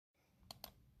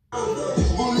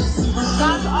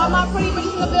Shout out to all my pretty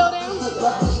bitches in the building.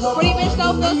 Pretty bitch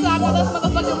don't feel so I know that's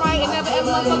motherfucking right and never ever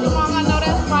motherfucking wrong. I know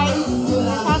that's right. And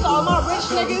shout out to all my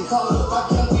rich niggas.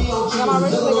 Got my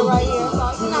rich nigga right here. So,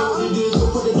 you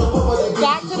know.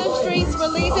 Back to the streets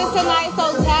releases tonight,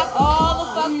 so tap all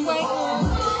the fucking way in.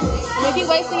 And if you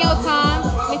wasting your time,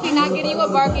 if you're not getting you a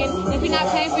Birkin, if you're not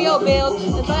paying for your bills,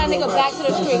 then send that nigga back to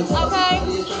the streets, okay?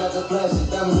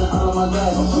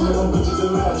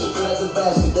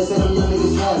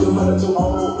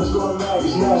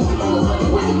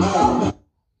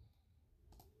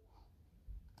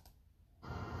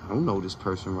 I don't know this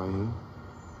person right here.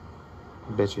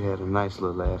 I bet you had a nice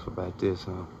little laugh about this,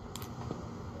 huh?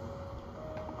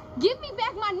 Give me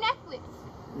back my necklace.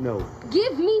 No.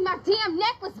 Give me my damn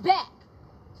necklace back.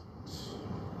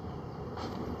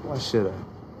 Why should I?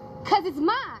 Because it's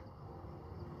mine.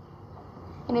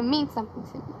 And it means something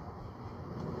to me.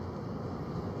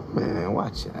 Man,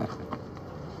 watch out.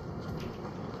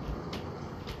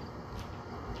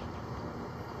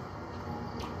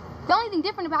 The only thing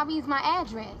different about me is my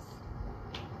address.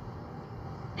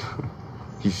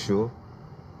 You sure?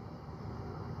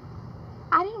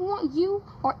 I didn't want you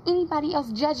or anybody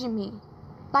else judging me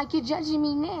like you're judging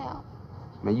me now.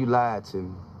 Man, you lied to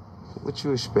me. What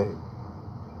you expect?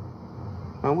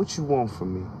 Man, what you want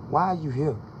from me? Why are you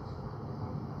here?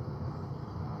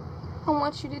 I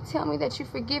want you to tell me that you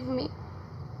forgive me.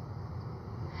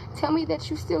 Tell me that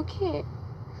you still care.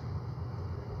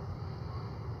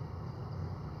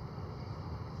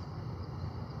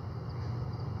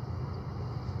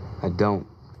 I don't.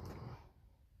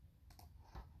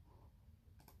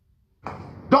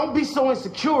 Don't be so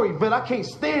insecure, but I can't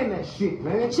stand that shit,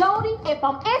 man. Jody, if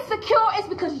I'm insecure, it's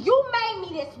because you made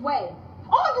me this way.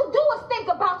 All you do is think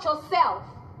about yourself.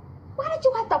 Why did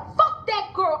you have to fuck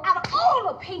that girl out of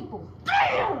all the people?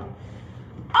 Damn!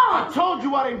 I told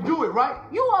you I didn't do it, right?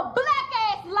 You a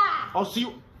black-ass lie. Oh, see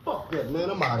you. Fuck that, man.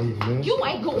 I'm out of here, man. You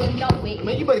ain't going nowhere.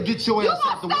 Man, you better get your ass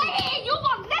out the way. You gonna stay here. You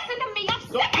gonna listen to me. I'm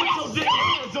sick Don't of put this your shit. damn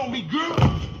hands on me, girl.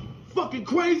 Fucking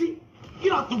crazy.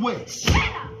 Get out the way. Shut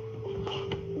up.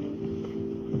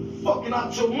 Fucking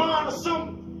out your mind or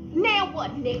something. Now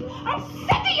what, nigga? I'm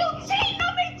sick of you cheating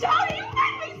on me, Jody. You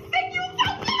make me sick. You so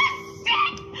full of shit.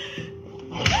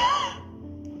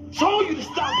 Told you to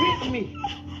stop hitting me.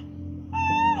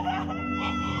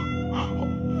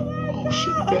 Oh,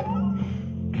 shit, that.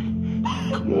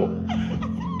 Come on.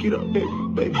 Get up, baby.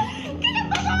 Get the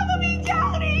fuck off of me,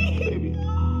 Jody.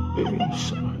 Baby, I'm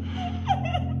sorry.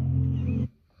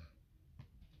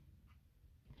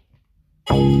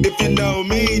 If you know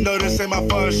me, know this ain't my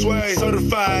first way.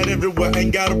 Certified everywhere,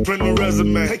 ain't got a print a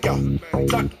resume. Take out,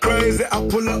 talk crazy, I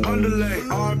pull up underlay.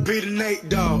 R&B to Nate,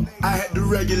 dog, I had to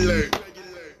regulate.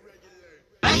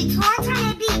 Hey, turn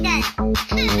that beat down.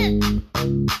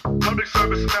 Public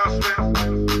service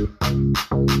announcement.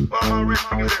 Where my rich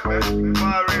niggas at, man?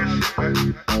 My rich shit,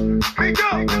 man. Miko!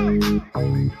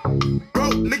 Bro,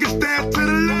 niggas stand to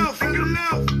the left.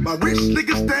 My rich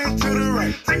niggas stand to the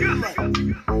right.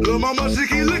 Lil' mama, she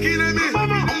keep looking at me.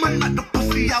 I'ma knock the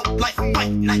pussy out like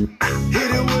white night.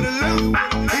 Hit it with a left,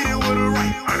 hit it with a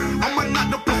right. I'ma knock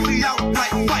the pussy out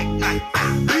like white night.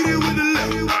 Hit it with the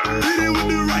left, hit it with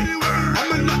the right.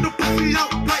 I'ma knock the pussy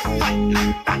out like white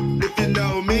night. If you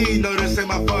know me, know this ain't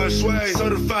my first way.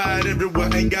 Certified everywhere,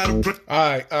 ain't got a print.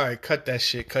 All right, cut that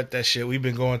shit. We've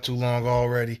been going too long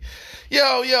already.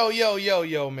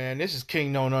 Yo, man, this is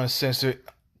Kingknown Uncensored,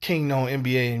 Kingknown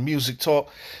NBA and Music Talk,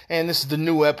 and this is the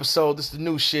new episode, this is the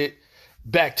new shit,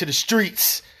 back to the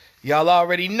streets. Y'all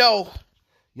already know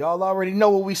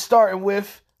what we starting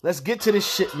with. Let's get to this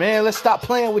shit, man. Let's stop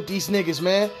playing with these niggas,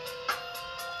 man.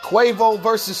 Quavo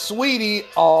versus Sweetie.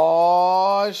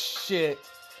 Oh shit.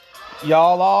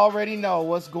 Y'all already know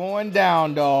what's going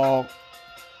down, dog.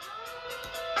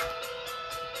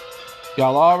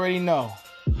 Y'all already know.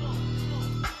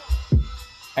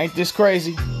 Ain't this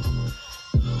crazy?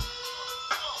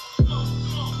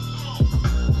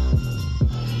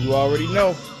 You already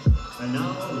know. And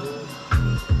now,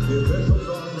 the officials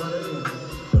are ready,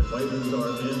 the fighters are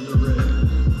in the ring,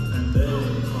 and they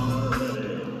are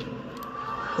ready.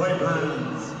 Fight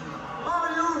fans, are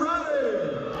you ready?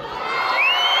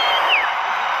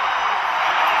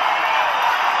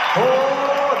 For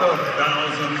the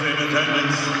thousands in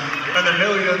attendance and the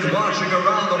millions watching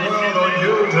around the world on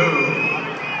YouTube,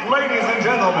 ladies and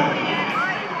gentlemen,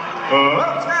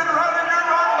 let's get ready to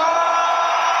rumble!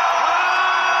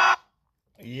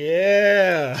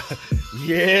 Yeah.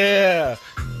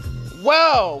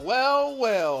 Well.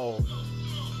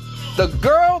 The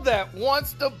girl that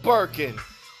wants the Birkin.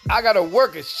 I gotta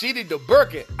work it, she need the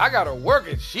Birkin. I gotta work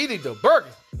it, she need the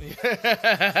Birkin.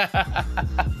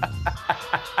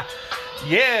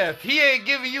 Yeah, if he ain't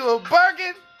giving you a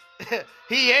Birkin,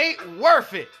 he ain't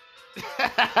worth it.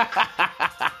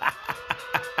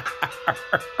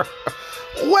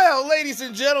 Well, ladies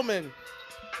and gentlemen,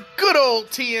 good old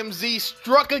TMZ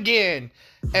struck again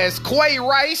as Quay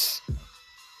Rice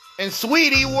and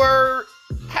Sweetie were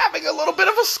having a little bit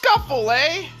of a scuffle,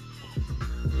 eh?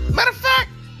 Matter of fact,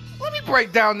 let me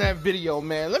break down that video,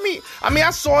 man.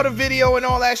 I saw the video and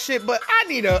all that shit, but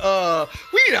we need a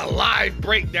live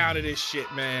breakdown of this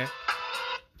shit, man.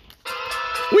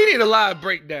 We need a live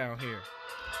breakdown here.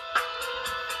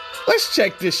 Let's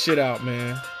check this shit out,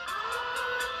 man.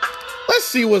 Let's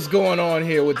see what's going on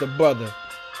here with the brother.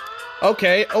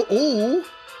 Okay. Oh, ooh.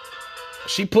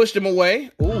 She pushed him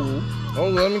away. Ooh. Oh,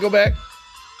 let me go back.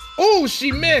 Ooh,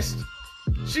 she missed.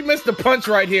 She missed the punch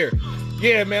right here.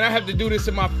 Yeah, man, I have to do this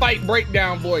in my fight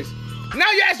breakdown voice. Now,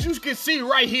 as you can see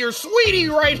right here, Sweetie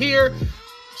right here,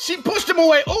 she pushed him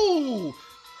away. Ooh.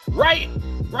 Right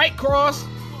cross.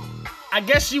 I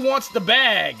guess she wants the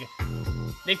bag.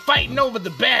 They fighting over the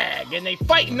bag, and and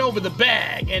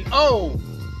oh,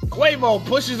 Quavo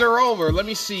pushes her over. Let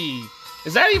me see.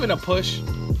 Is that even a push?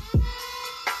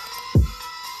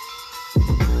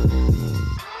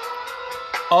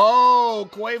 Oh,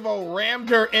 Quavo rammed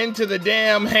her into the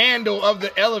damn handle of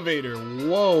the elevator.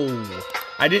 Whoa.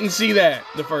 I didn't see that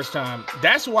the first time.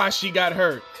 That's why she got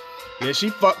hurt. Yeah, she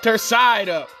fucked her side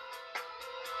up.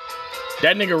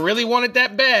 That nigga really wanted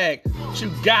that bag. What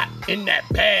you got in that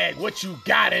bag? What you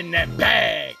got in that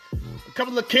bag? A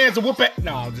couple of cans of whoop it.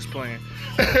 No, I'm just playing.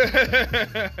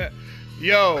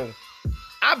 Yo,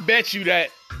 I bet you that.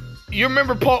 You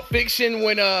remember Pulp Fiction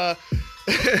when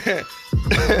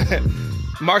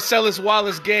Marcellus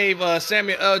Wallace gave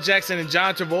Samuel L. Jackson and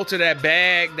John Travolta that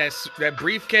bag, that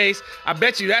briefcase? I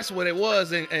bet you that's what it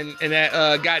was in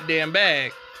that goddamn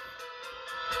bag.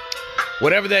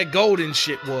 Whatever that golden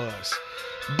shit was.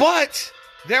 But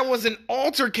there was an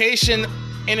altercation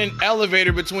in an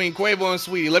elevator between Quavo and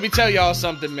Sweetie. Let me tell y'all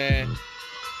something, man.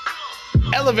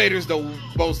 Elevator's the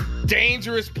most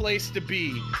dangerous place to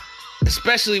be,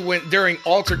 especially during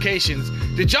altercations.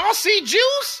 Did y'all see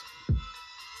Juice?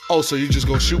 Oh, so you just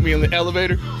gonna shoot me in the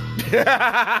elevator?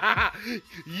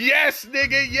 Yes,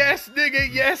 nigga, yes, nigga,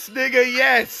 yes, nigga,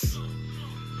 yes.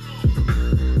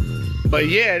 But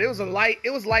yeah, it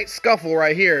was light scuffle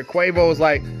right here. Quavo was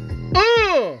like,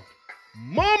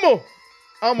 mama,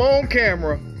 I'm on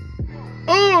camera.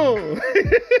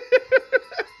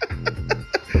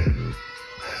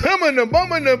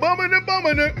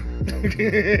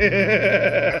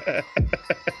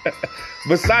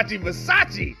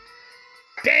 Versace.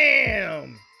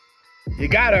 Damn. You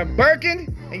got her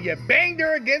Birkin and you banged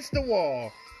her against the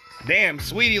wall. Damn,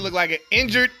 Sweetie looked like an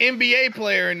injured NBA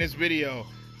player in this video.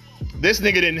 This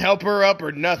nigga didn't help her up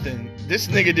or nothing. This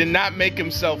nigga did not make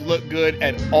himself look good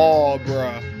at all,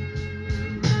 bruh.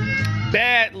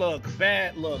 Bad look.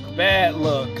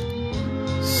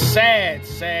 Sad.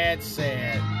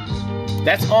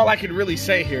 That's all I can really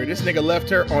say here. This nigga left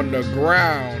her on the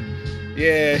ground.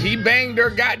 Yeah, he banged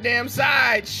her goddamn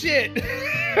side. Shit.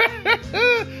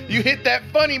 You hit that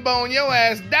funny bone, your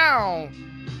ass down.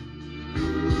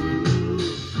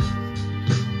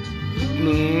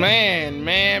 Man.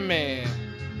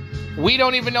 We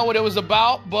don't even know what it was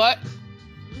about, but,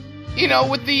 you know,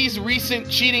 with these recent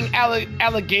cheating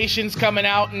allegations coming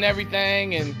out and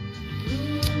everything, and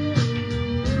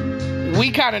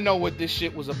we kind of know what this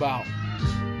shit was about.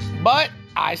 But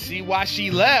I see why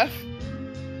she left.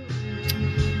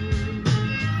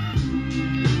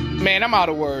 Man, I'm out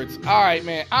of words. All right,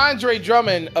 man. Andre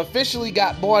Drummond officially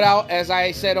got bought out, as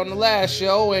I said on the last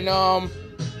show, and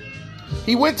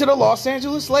he went to the Los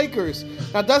Angeles Lakers.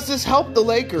 Now, does this help the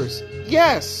Lakers?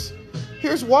 Yes.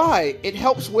 Here's why. It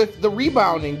helps with the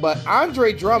rebounding, but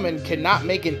Andre Drummond cannot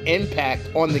make an impact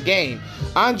on the game.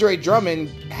 Andre Drummond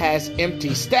has empty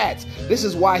stats. This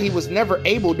is why he was never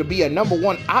able to be a number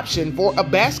one option for a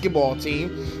basketball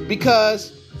team,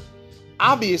 because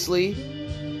obviously,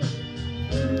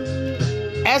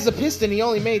 as a Piston, he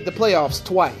only made the playoffs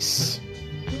twice.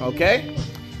 Okay?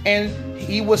 And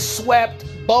he was swept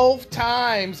both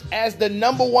times as the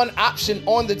number one option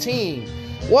on the team.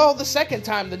 Well, the second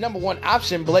time, the number one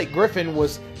option, Blake Griffin,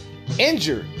 was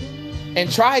injured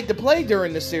and tried to play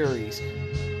during the series.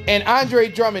 And Andre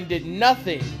Drummond did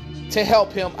nothing to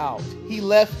help him out. He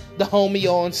left the homie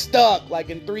on stuck, like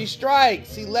in 3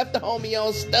 strikes. He left the homie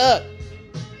on stuck.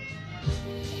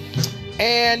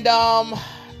 And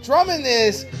Drummond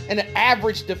is an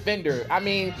average defender. I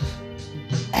mean,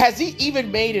 has he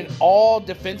even made an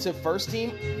all-defensive first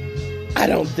team? I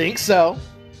don't think so.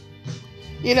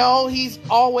 You know, he's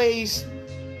always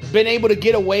been able to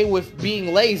get away with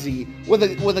being lazy. With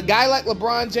a guy like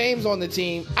LeBron James on the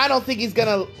team, I don't think he's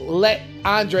gonna let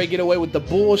Andre get away with the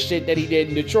bullshit that he did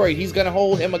in Detroit. He's gonna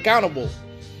hold him accountable.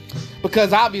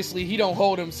 Because obviously he don't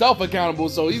hold himself accountable,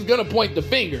 so he's gonna point the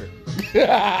finger.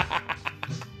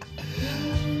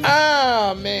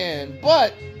 Ah, man.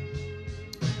 But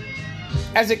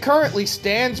as it currently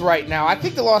stands right now, I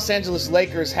think the Los Angeles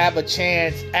Lakers have a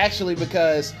chance, actually,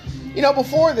 because, you know,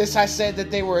 before this I said that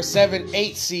they were a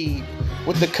 7-8 seed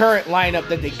with the current lineup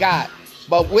that they got.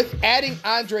 But with adding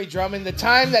Andre Drummond, the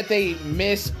time that they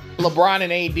miss LeBron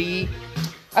and AD,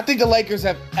 I think the Lakers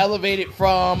have elevated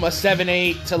from a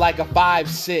 7-8 to like a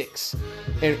 5-6.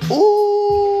 And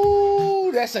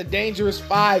ooh, that's a dangerous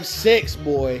 5-6,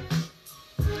 boy.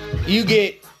 You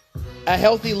get a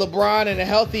healthy LeBron and a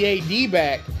healthy AD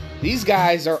back. These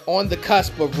guys are on the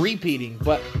cusp of repeating.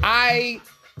 But I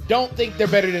don't think they're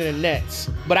better than the Nets.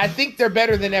 But I think they're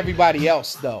better than everybody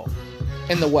else, though,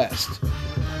 in the West.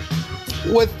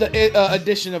 With the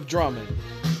addition of Drummond.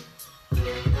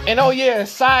 And oh yeah,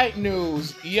 side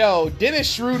news. Yo,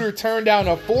 Dennis Schroeder turned down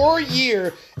a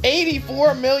 4-year,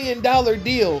 $84 million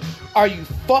deal. Are you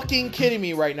fucking kidding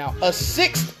me right now? A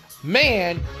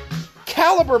sixth-man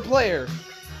caliber player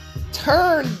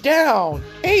turned down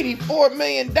 $84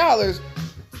 million.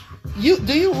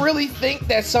 Do you really think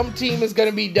that some team is going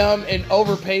to be dumb and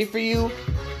overpay for you?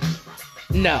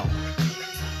 No.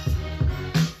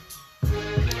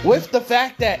 With the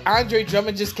fact that Andre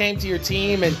Drummond just came to your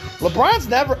team and LeBron's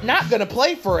not going to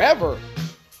play forever.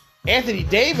 Anthony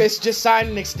Davis just signed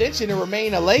an extension to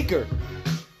remain a Laker.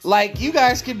 Like, you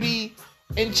guys could be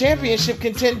in championship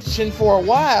contention for a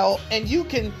while and you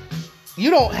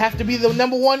don't have to be the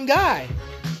number one guy.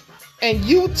 And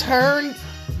you turn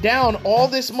down all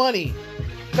this money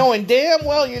knowing damn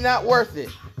well you're not worth it.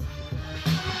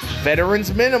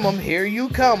 Veterans minimum, here you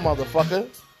come, motherfucker.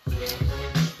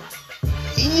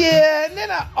 Yeah, and then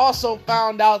I also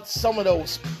found out some of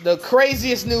the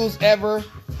craziest news ever.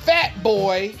 Fat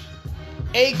Boy,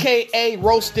 a.k.a.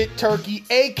 roasted turkey,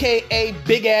 a.k.a.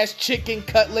 big-ass chicken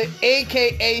cutlet,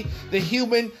 a.k.a. the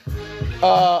human,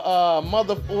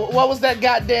 what was that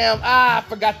goddamn, I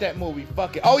forgot that movie,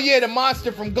 fuck it. Oh yeah, the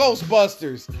monster from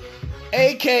Ghostbusters,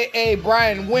 a.k.a.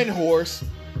 Brian Windhorse,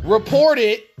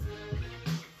 reported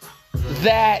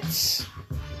that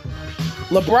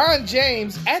LeBron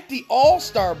James, at the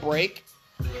All-Star break,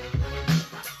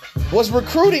 was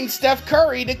recruiting Steph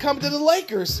Curry to come to the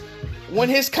Lakers when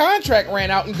his contract ran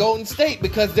out in Golden State,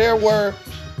 because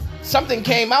something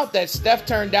came out that Steph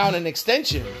turned down an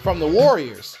extension from the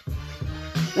Warriors,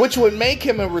 which would make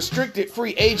him a restricted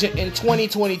free agent in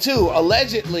 2022.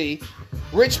 Allegedly,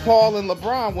 Rich Paul and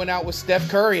LeBron went out with Steph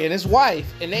Curry and his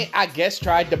wife, and they, I guess,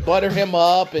 tried to butter him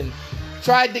up and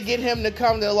tried to get him to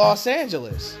come to Los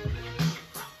Angeles.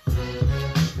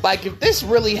 Like, if this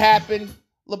really happened,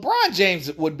 LeBron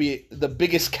James would be the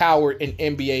biggest coward in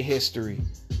NBA history.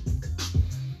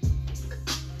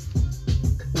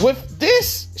 With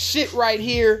this shit right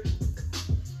here,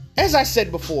 as I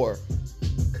said before,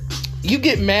 you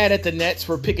get mad at the Nets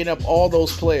for picking up all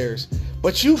those players,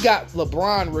 but you got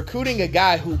LeBron recruiting a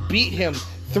guy who beat him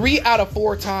 3 out of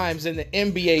 4 times in the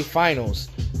NBA Finals.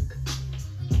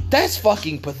 That's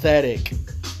fucking pathetic.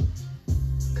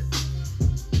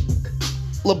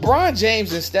 LeBron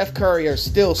James and Steph Curry are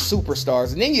still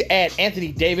superstars. And then you add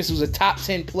Anthony Davis, who's a top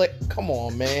 10 player. Come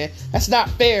on, man. That's not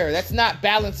fair. That's not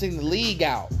balancing the league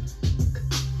out.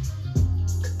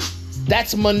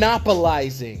 That's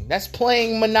monopolizing. That's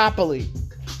playing Monopoly.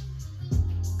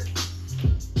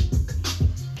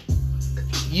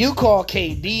 You call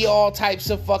KD all types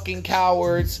of fucking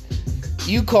cowards.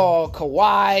 You call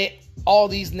Kawhi all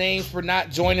these names for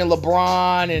not joining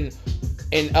LeBron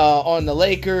and on the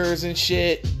Lakers and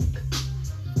shit.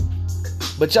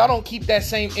 But y'all don't keep that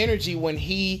same energy when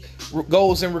he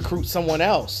goes and recruits someone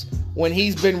else. When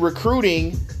he's been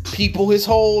recruiting people the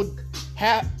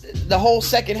whole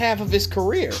second half of his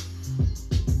career.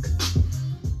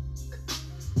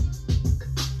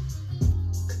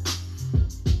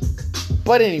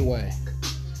 But anyway,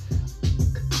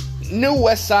 new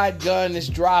West Side Gun is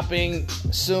dropping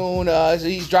soon.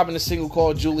 He's dropping a single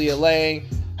called Julia Lang.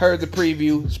 Heard the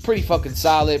preview. It's pretty fucking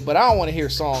solid, but I don't want to hear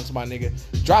songs, my nigga.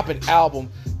 Drop an album.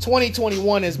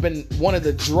 2021 has been one of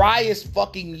the driest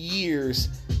fucking years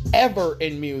ever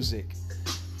in music.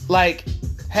 Like,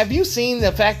 have you seen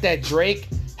the fact that Drake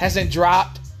hasn't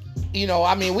dropped? You know,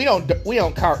 I mean, we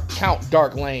don't count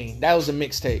Dark Lane. That was a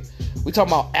mixtape. We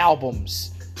talking about albums.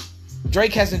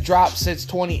 Drake hasn't dropped since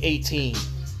 2018.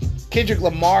 Kendrick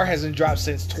Lamar hasn't dropped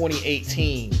since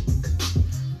 2018.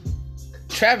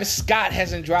 Travis Scott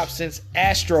hasn't dropped since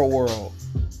Astro World.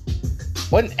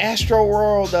 Wasn't Astro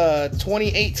World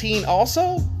 2018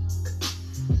 also?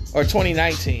 Or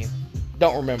 2019?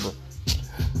 Don't remember.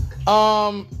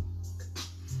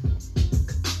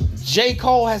 J.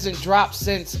 Cole hasn't dropped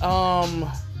since wasn't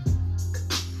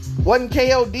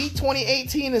KOD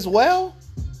 2018 as well?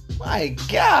 My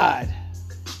God.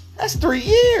 That's 3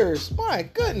 years. My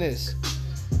goodness.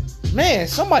 Man,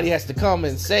 somebody has to come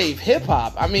and save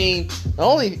hip-hop. I mean, the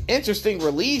only interesting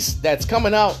release that's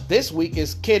coming out this week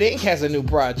is Kid Ink has a new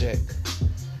project.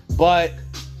 But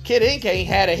Kid Ink ain't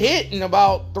had a hit in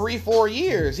about 3-4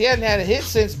 years. He hadn't had a hit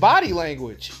since Body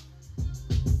Language.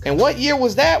 And what year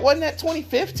was that? Wasn't that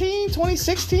 2015,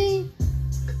 2016?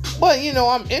 But, you know,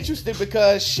 I'm interested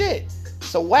because, shit,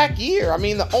 it's a whack year. I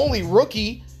mean, the only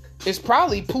rookie is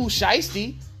probably Pooh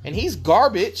Shiesty, and he's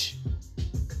garbage,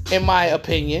 in my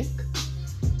opinion.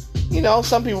 You know,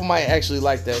 some people might actually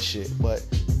like that shit, but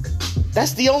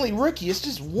that's the only rookie. It's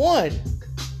just one.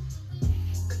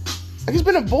 Like, it's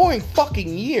been a boring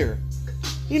fucking year.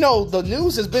 You know, the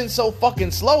news has been so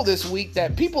fucking slow this week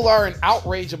that people are in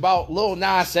outrage about Lil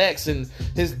Nas X and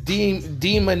his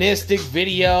demonistic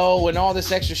video and all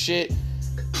this extra shit.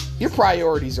 Your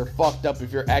priorities are fucked up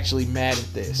if you're actually mad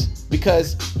at this,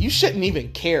 because you shouldn't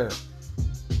even care.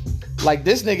 Like,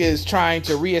 this nigga is trying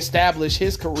to reestablish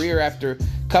his career after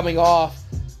coming off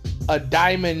a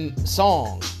diamond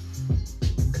song.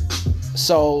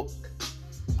 So,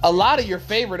 a lot of your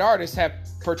favorite artists have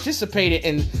participated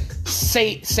in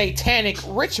satanic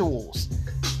rituals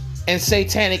and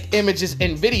satanic images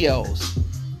and videos.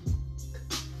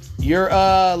 Your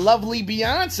lovely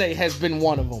Beyonce has been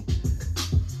one of them.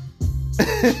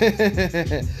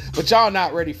 But y'all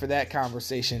not ready for that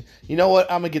conversation. You know what?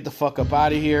 I'm gonna get the fuck up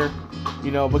out of here.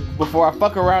 You know, but before I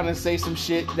fuck around and say some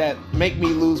shit that make me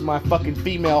lose my fucking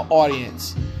female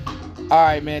audience.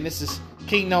 Alright, man, this is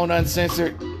Kingknown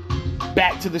Uncensored.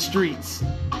 Back to the streets.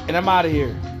 And I'm out of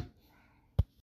here.